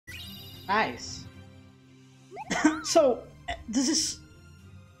Nice. So this is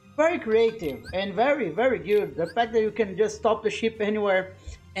very creative and very good. The fact that you can just stop the ship anywhere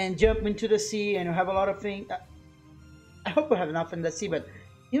and jump into the sea, and you have a lot of things. I hope we have enough in the sea, but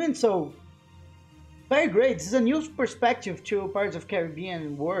even so, very great. This is a new perspective to parts of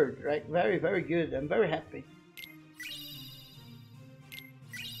Caribbean world, right? Very good. I'm very happy.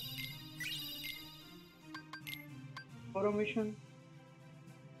 Photo mission.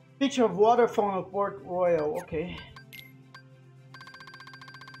 Picture of waterfall of Port Royal. Okay.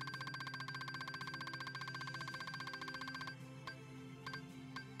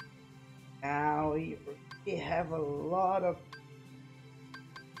 Now we have a lot of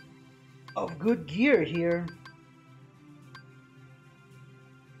good gear here.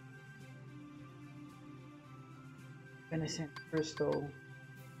 Innocent crystal,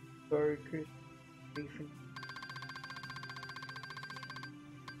 story crystal, briefing.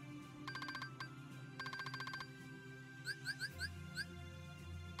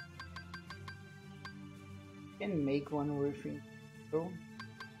 Can make one roofing. So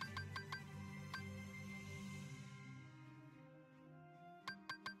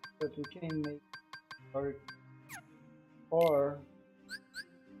but we can make or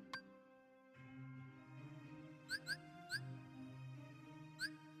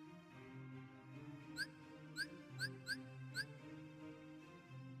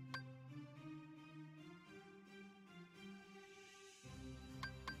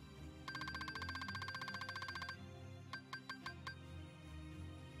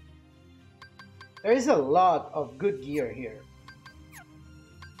there is a lot of good gear here.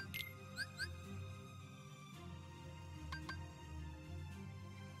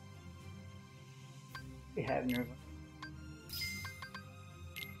 We have Nirvana.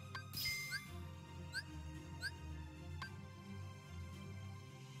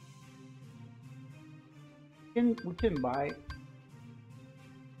 We can buy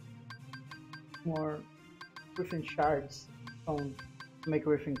more griffin shards to make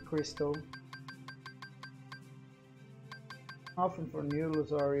griffin crystal. Often for new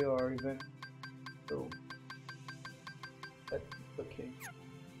Losario or even so that's okay.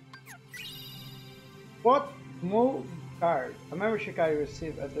 What move card a membership card you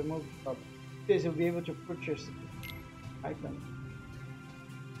receive at the move shop says you'll be able to purchase items.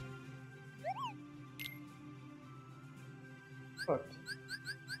 What?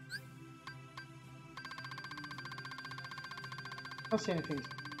 I don't see anything.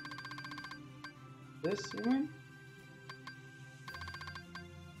 This you mean?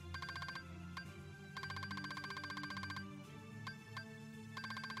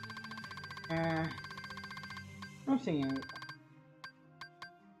 Nothing.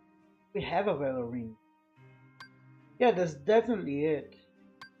 We have a Valor ring. Yeah, that's definitely it.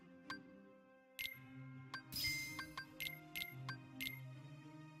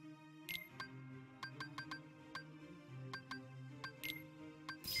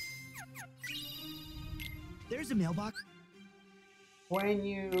 There's a mailbox. When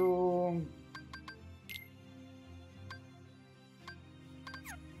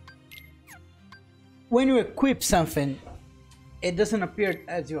you equip something, it doesn't appear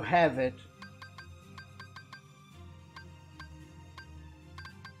as you have it.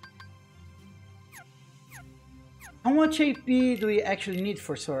 How much AP do we actually need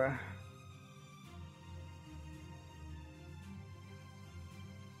for Sora?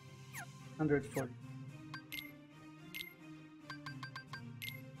 $140.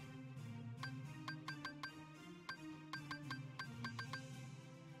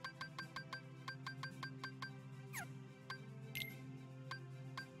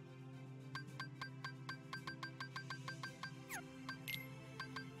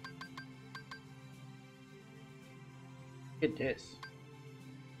 It is.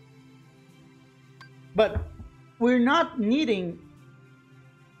 But we're not needing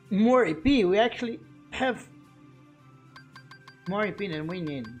more EP. We actually have more EP than we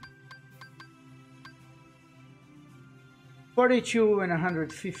need. 42 and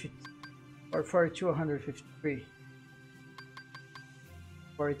 150 or 42 153.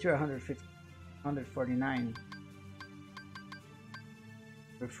 42 150 149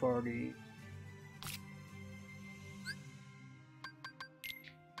 40.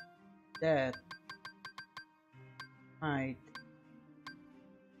 That might.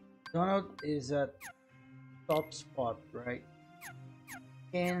 Donald is at top spot, right?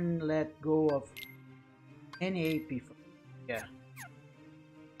 Can let go of any AP. Yeah.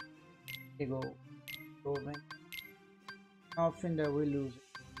 They go. Then. Often that we lose.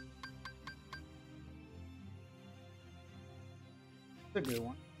 It's a good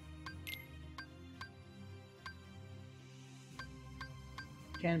one.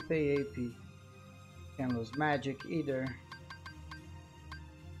 Can't pay AP. Can't lose magic either.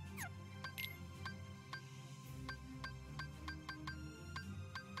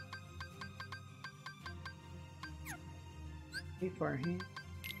 Pay for him.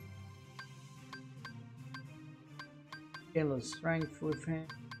 Can't lose strength with him.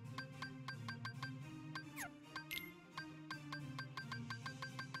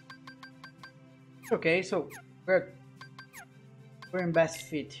 Okay, so we're in best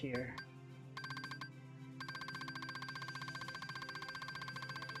fit here.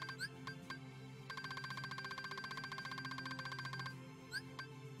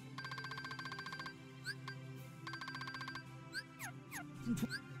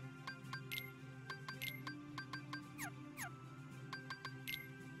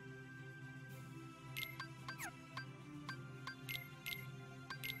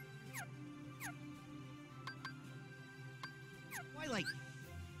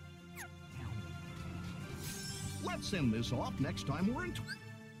 Let's send this off next time we're in.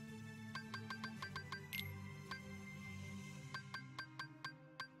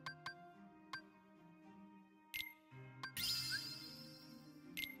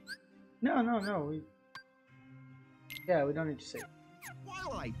 No. We don't need to save.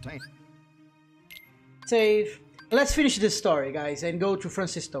 Twilight time. Save. Let's finish this story, guys, and go to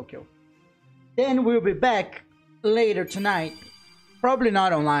Francis Tokyo. Then we'll be back later tonight. Probably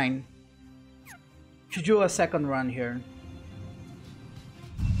not online. To do a second run here.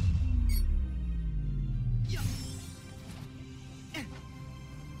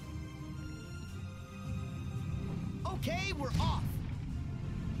 Okay, we're off.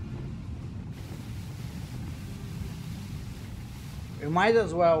 We might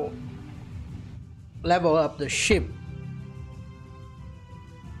as well level up the ship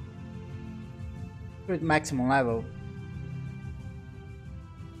with maximum level.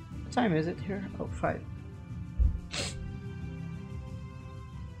 What time is it here? Oh, 5.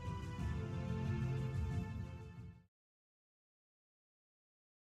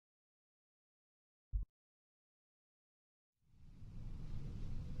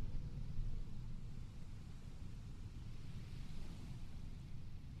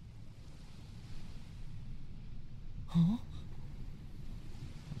 Huh?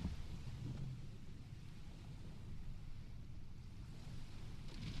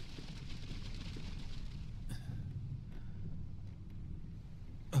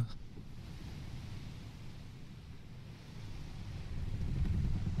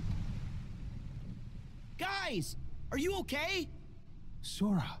 Guys, are you okay?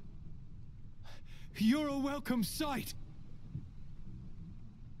 Sora, you're a welcome sight.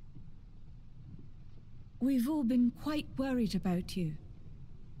 We've all been quite worried about you.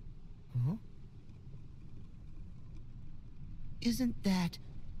 Huh? Isn't that...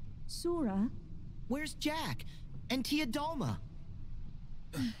 Sora? Where's Jack? And Tia Dalma?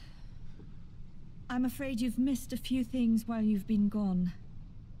 I'm afraid you've missed a few things while you've been gone.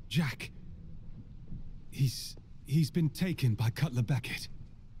 Jack. He's been taken by Cutler Beckett.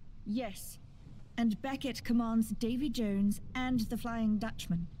 Yes. And Beckett commands Davy Jones and the Flying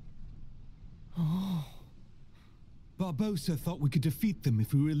Dutchman. Oh. Barbossa thought we could defeat them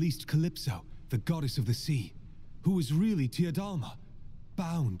if we released Calypso, the goddess of the sea, who was really Tia Dalma,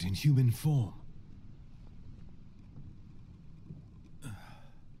 bound in human form.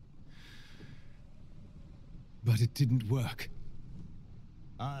 But it didn't work.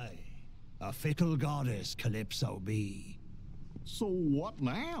 Aye, a fickle goddess Calypso be. So what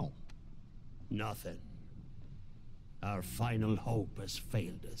now? Nothing. Our final hope has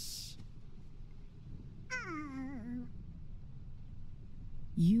failed us.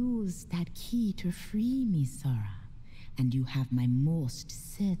 Use that key to free me, Sora, and you have my most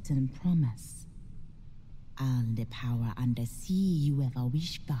certain promise. All the power under sea you ever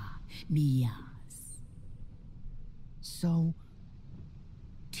wished for be yours. So...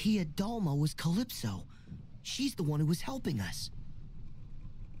 Tia Dalma was Calypso. She's the one who was helping us.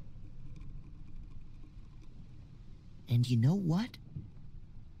 And you know what?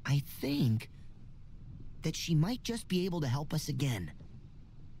 I think that she might just be able to help us again.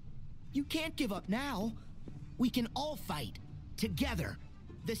 You can't give up now. We can all fight. Together.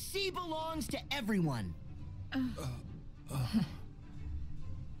 The sea belongs to everyone. Hmm?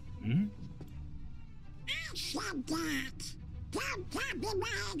 I said that. Don't copy my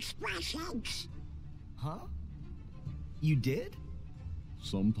expressions. Huh? You did?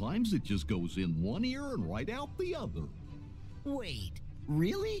 Sometimes it just goes in one ear and right out the other. Wait,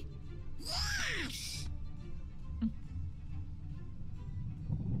 really? Yes!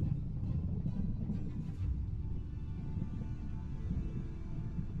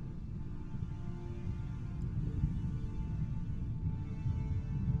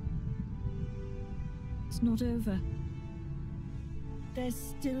 battle's not over. There's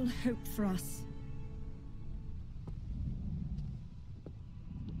still hope for us.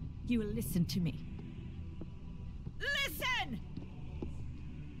 You will listen to me. Listen!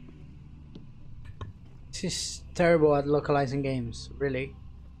 She's terrible at localizing games, really.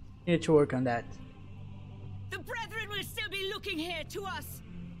 Need to work on that. The Brethren will still be looking here to us.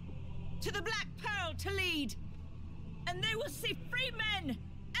 To the Black Pearl to lead. And they will see free men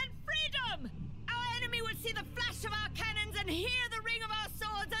and freedom! Our enemy will see the flash of our cannons and hear the ring of our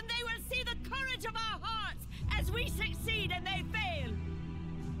swords, and they will see the courage of our hearts as we succeed and they fail.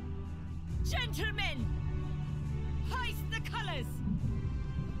 Gentlemen, hoist the colors!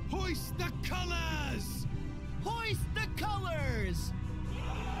 Hoist the colors! Hoist the colors!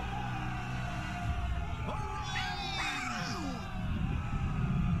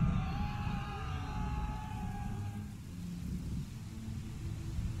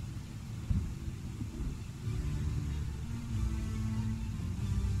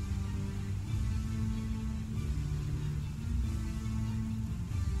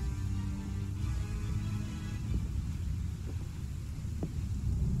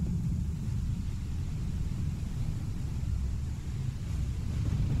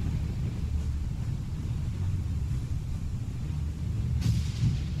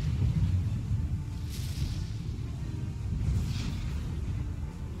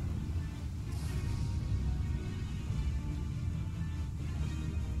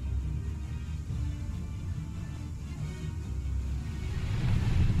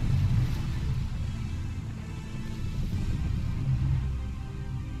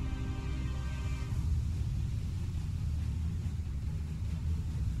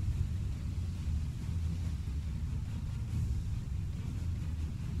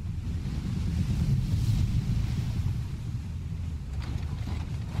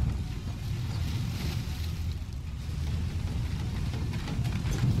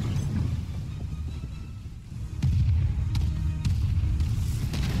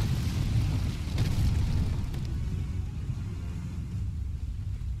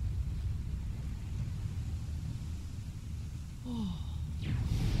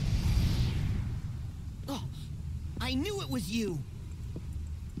 I knew it was you!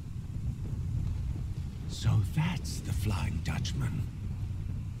 So that's the Flying Dutchman.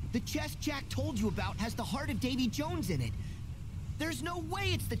 The chest Jack told you about has the heart of Davy Jones in it. There's no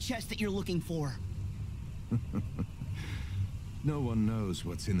way it's the chest that you're looking for. No one knows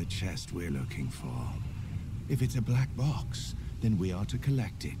what's in the chest we're looking for. If it's a black box, then we are to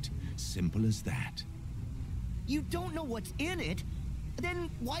collect it. Simple as that. You don't know what's in it?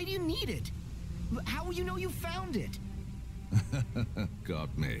 Then why do you need it? How will you know you found it?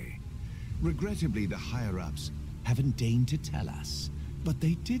 Got me. Regrettably, the higher-ups haven't deigned to tell us. But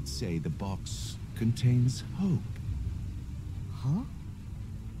they did say the box contains hope. Huh?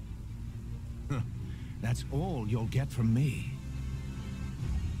 That's all you'll get from me.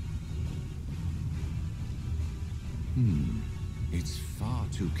 It's far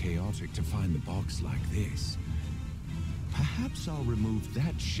too chaotic to find the box like this. Perhaps I'll remove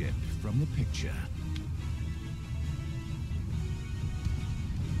that ship from the picture.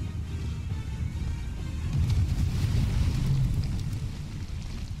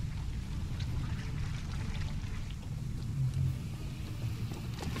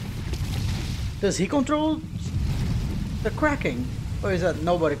 Does he control the cracking? Or is that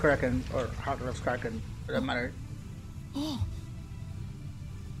nobody cracking? Or Heartless cracking, for that matter? Oh,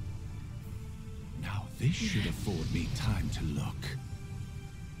 Now this should afford me time to look.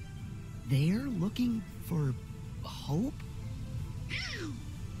 they're looking for hope?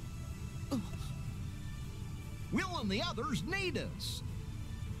 Will and the others need us.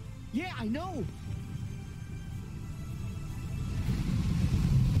 Yeah, I know.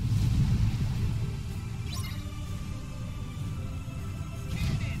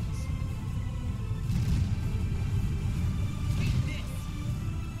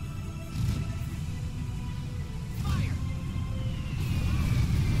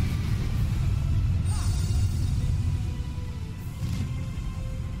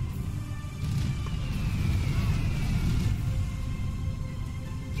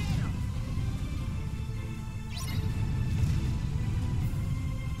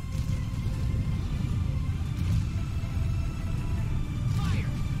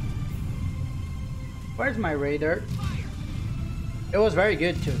 Where's my radar? It was very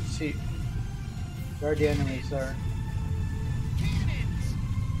good to see where the enemies are.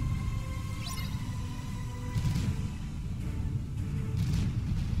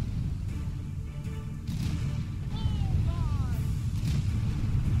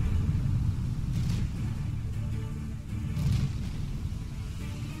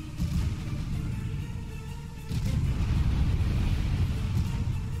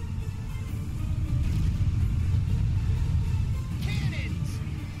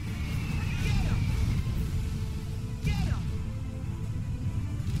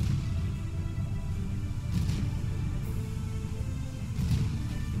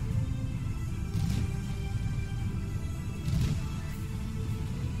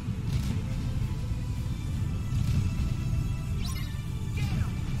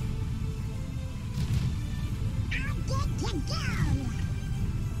 Get down!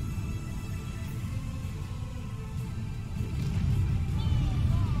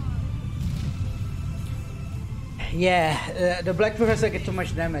 Yeah, the Black Pearl has like too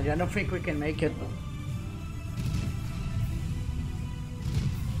much damage. I don't think we can make it.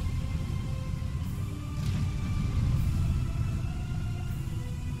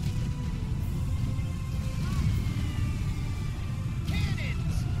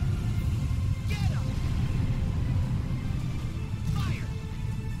 Cannons! Get 'em! Fire!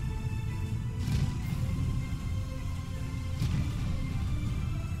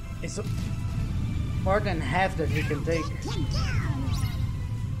 It's more than half that we can take. Get down!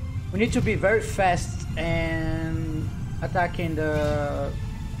 We need to be very fast and attacking the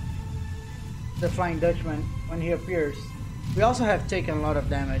Flying Dutchman when he appears. We also have taken a lot of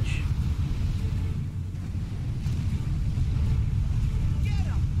damage.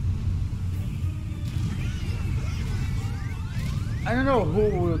 I don't know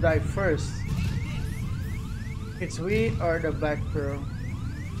who will die first. It's we or the Black Pearl.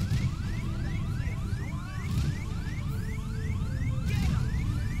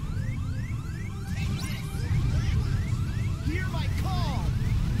 Hear my call!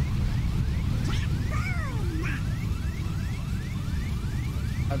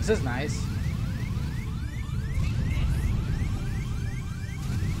 Oh, this is nice.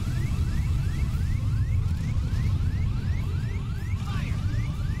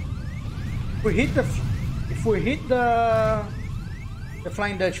 If we hit the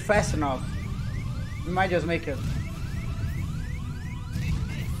Flying Dutch fast enough, we might just make it.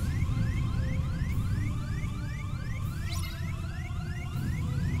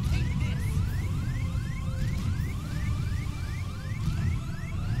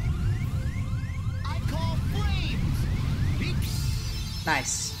 I call flames!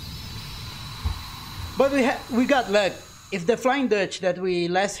 Nice. But we got luck. If the Flying Dutch that we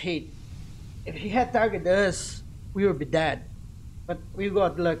last hit, if he had targeted us, we would be dead. But we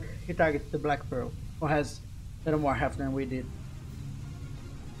got luck. He targeted the Black Pearl, who has a little more health than we did.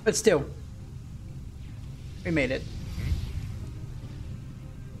 But still, we made it.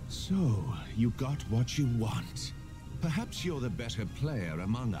 So, you got what you want. Perhaps you're the better player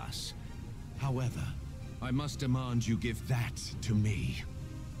among us. However, I must demand you give that to me.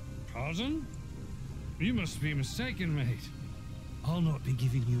 Pardon? You must be mistaken, mate. I'll not be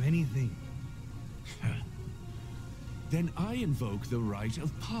giving you anything. Then I invoke the right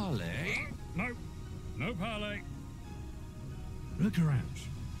of parley. No. No parley. Look around.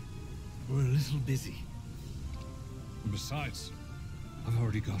 We're a little busy. And besides, I've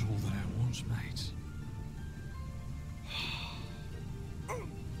already got all that I want, mate.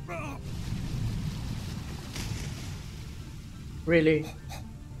 Really?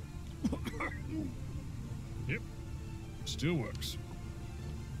 Yep. Still works.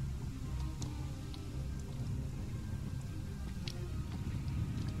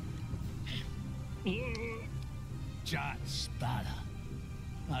 Jack Sparrow,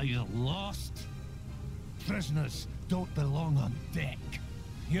 are you lost? Prisoners don't belong on deck.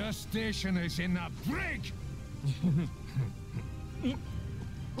 Your station is in the brig!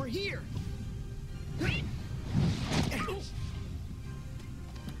 We're here!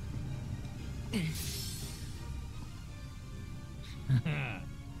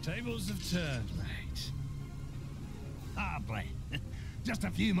 Tables have turned, mate. Hardly. Just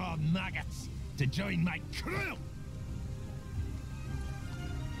a few more maggots to join my crew!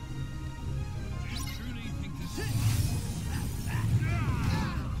 Do you truly think this is...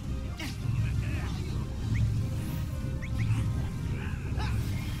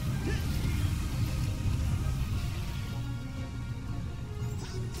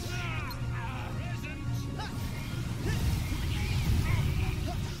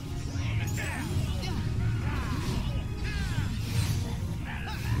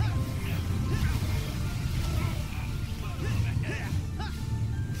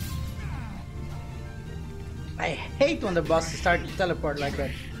 I hate when the bosses start to teleport like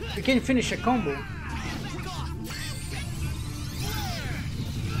that. You can finish a combo.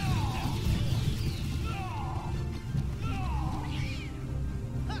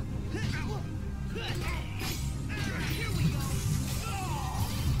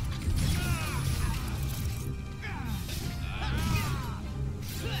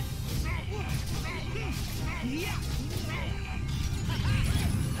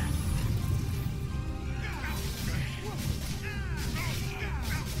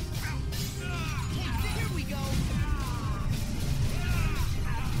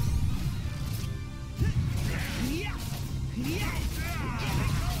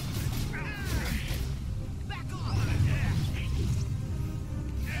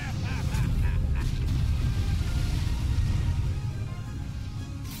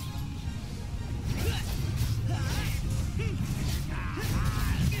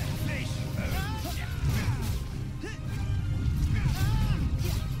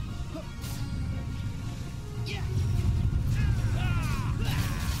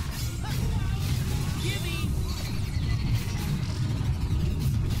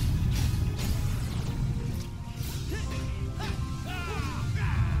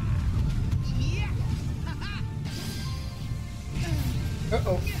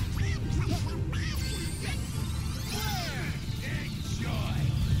 Uh-oh.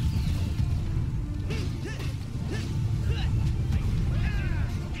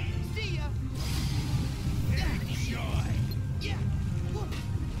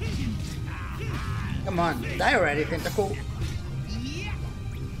 Come on, die already, Tentacle.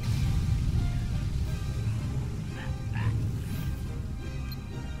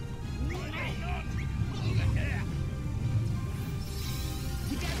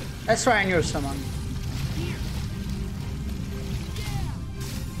 Let's try and use someone.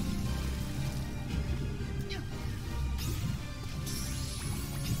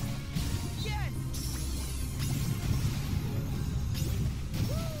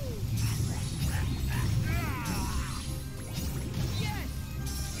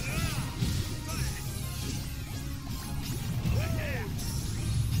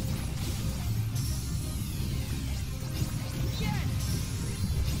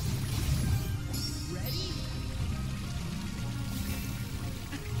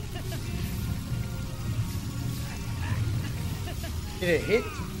 Did it hit?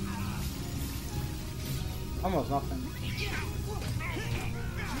 Almost nothing.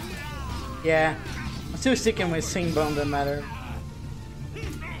 Yeah, I'm still sticking with Sing Bone, doesn't matter.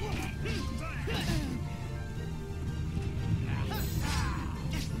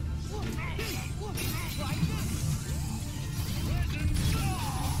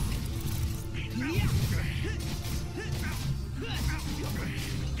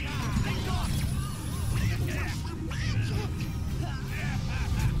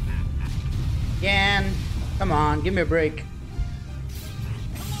 Again, come on, give me a break.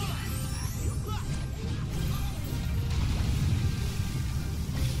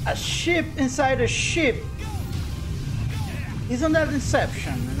 A ship inside a ship. Isn't that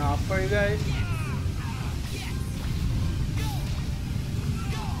Inception enough for you guys?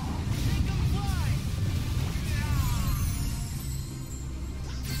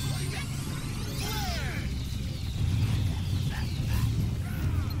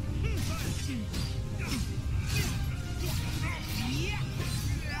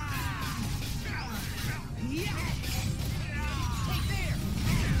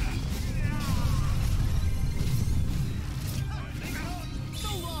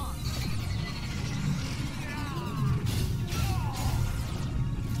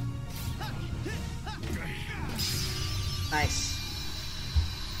 Nice.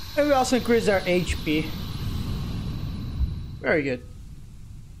 And we also increase our HP. Very good.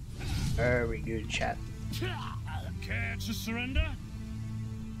 Very good, chat. Care to surrender?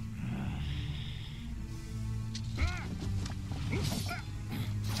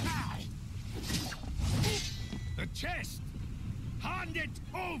 The chest! Hand it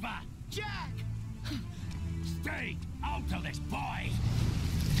over! Jack! Stay out of this, boy!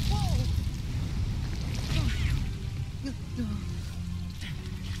 Whoa!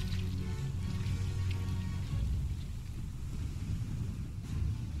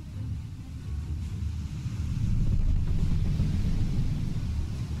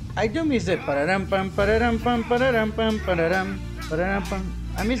 I do miss it. Pararam pam pararam pam pararam pam pararam pararam pam.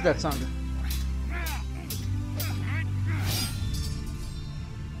 I miss that song.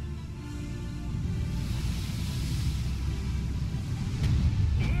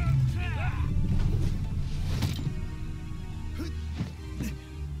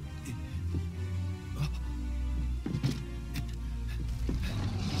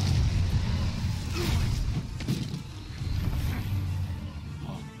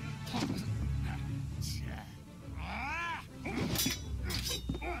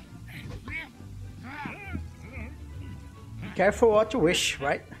 Careful what you wish,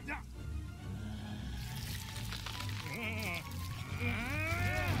 right?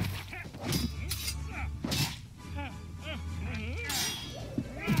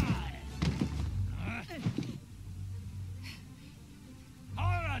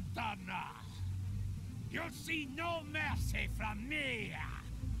 You'll see no mercy from me!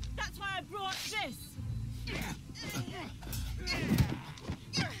 That's why I brought this!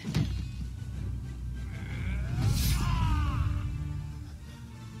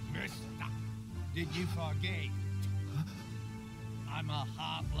 Mister, did you forget? I'm a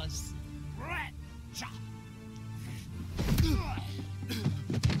heartless wretch!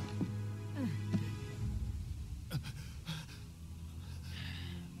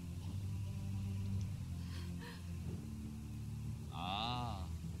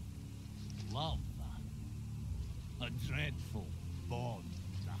 Love. A dreadful bond.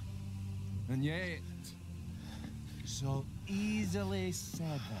 And yet, so easily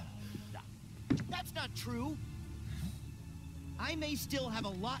severed. That's not true. I may still have a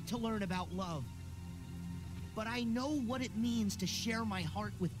lot to learn about love, but I know what it means to share my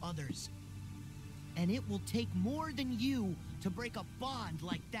heart with others. And it will take more than you to break a bond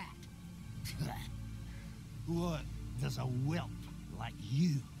like that. What does a whelp like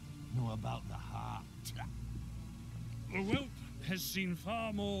you know about the heart? The whelp has seen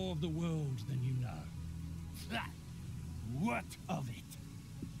far more of the world than you know. What of it?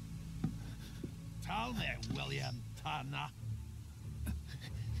 Tell me, William Turner.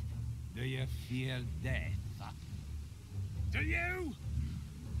 Do you fear death? Do you?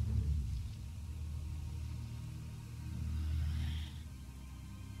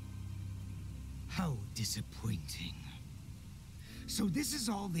 How disappointing. So this is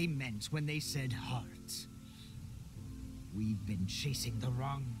all they meant when they said hearts. We've been chasing the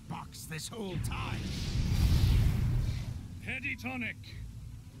wrong box this whole time. Heady tonic.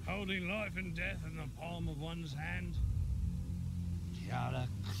 Holding life and death in the palm of one's hand. You're a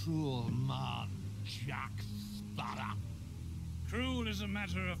cruel man, Jack Sparrow. Cruel is a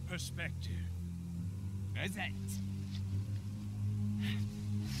matter of perspective. Is it?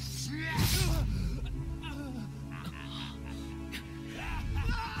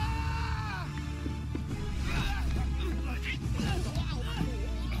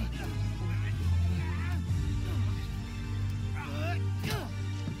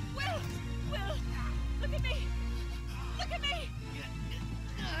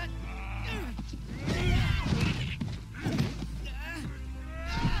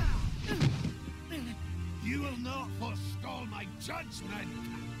 You will not forestall my judgment!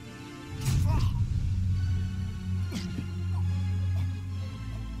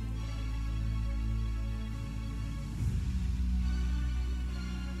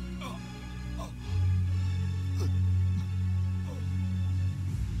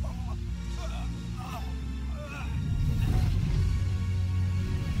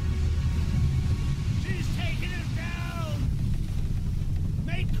 She's taking us down!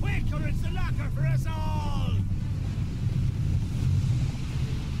 Make quick or it's the locker for us all!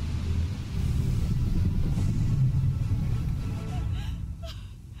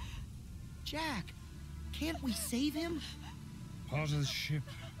 Jack, can't we save him? Part of the ship,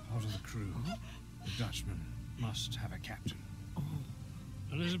 part of the crew. The Dutchman must have a captain. Oh.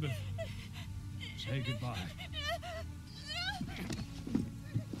 Elizabeth, say goodbye.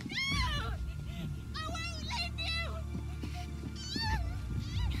 I won't leave you!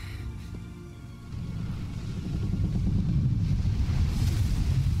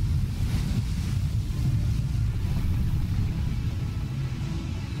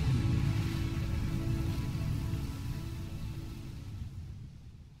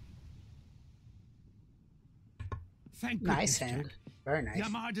 Thank Nice goodness, end. Jack. Very nice. The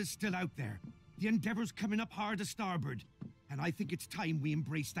Armada's still out there. The Endeavor's coming up hard to starboard. And I think it's time we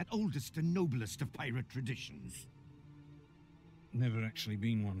embrace that oldest and noblest of pirate traditions. Never actually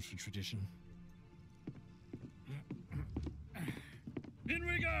been one for tradition. In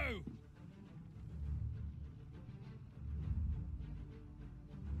we go!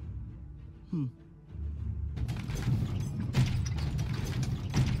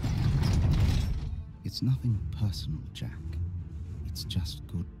 It's nothing personal, Jack. It's just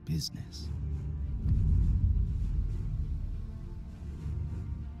good business.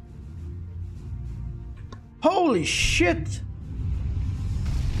 Holy shit!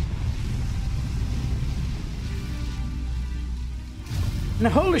 And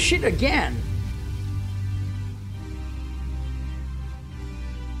holy shit again!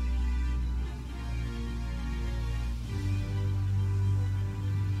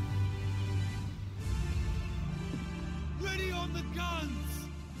 Ready on the guns!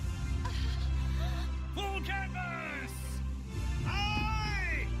 Full canvas!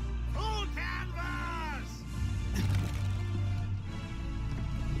 Aye! Full canvas!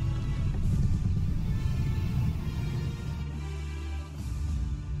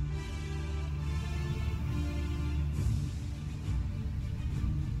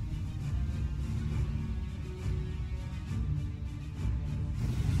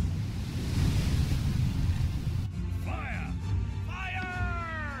 Fire!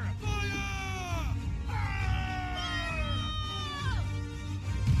 Fire! Fire!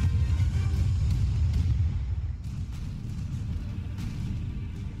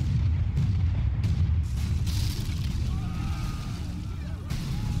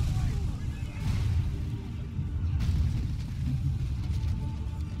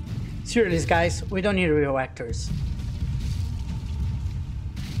 Seriously, guys, we don't need real actors.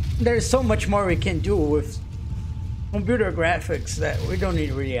 There's so much more we can do with computer graphics that we don't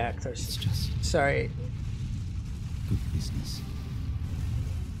need real actors. It's just Sorry. good business.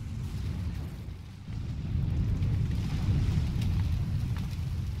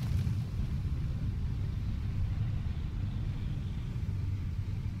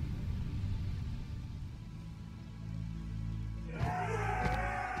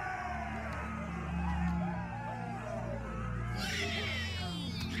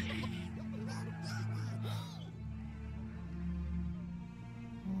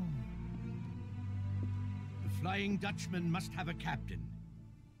 Flying Dutchman must have a captain.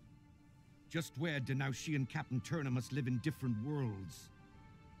 Just wed, and now she and Captain Turner must live in different worlds.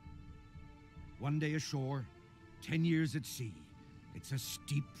 1 day ashore, 10 years at sea. It's a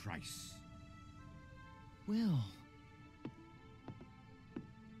steep price. Will.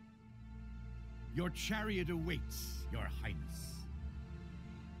 Your chariot awaits, Your Highness.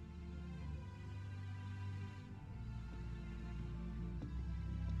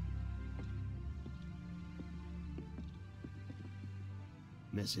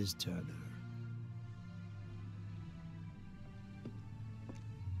 Mrs. Turner.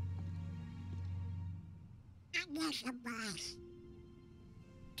 Yes, boss.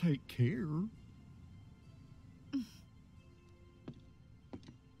 Take care.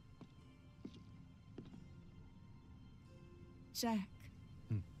 Jack.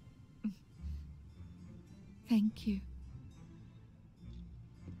 Thank you.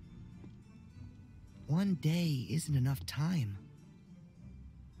 1 day isn't enough time.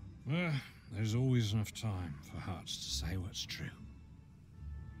 There's always enough time for hearts to say what's true.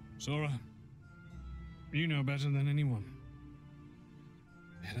 Sora, you know better than anyone.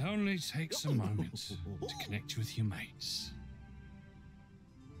 It only takes a moment to connect with your mates.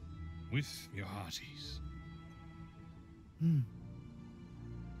 With your hearties.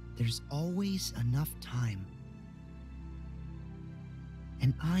 There's always enough time.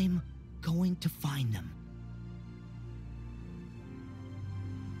 And I'm going to find them.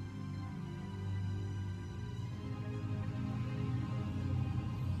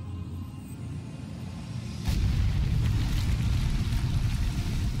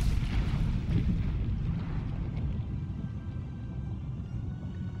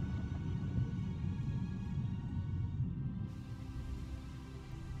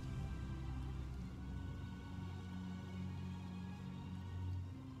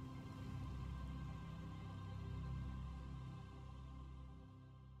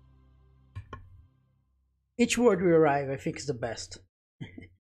 Each word we arrive, I think, is the best.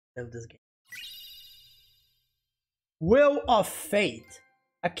 Love this game. Will of Fate.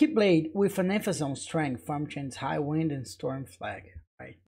 A keyblade with an emphasis on strength, farm chains, high wind, and storm flag. Right.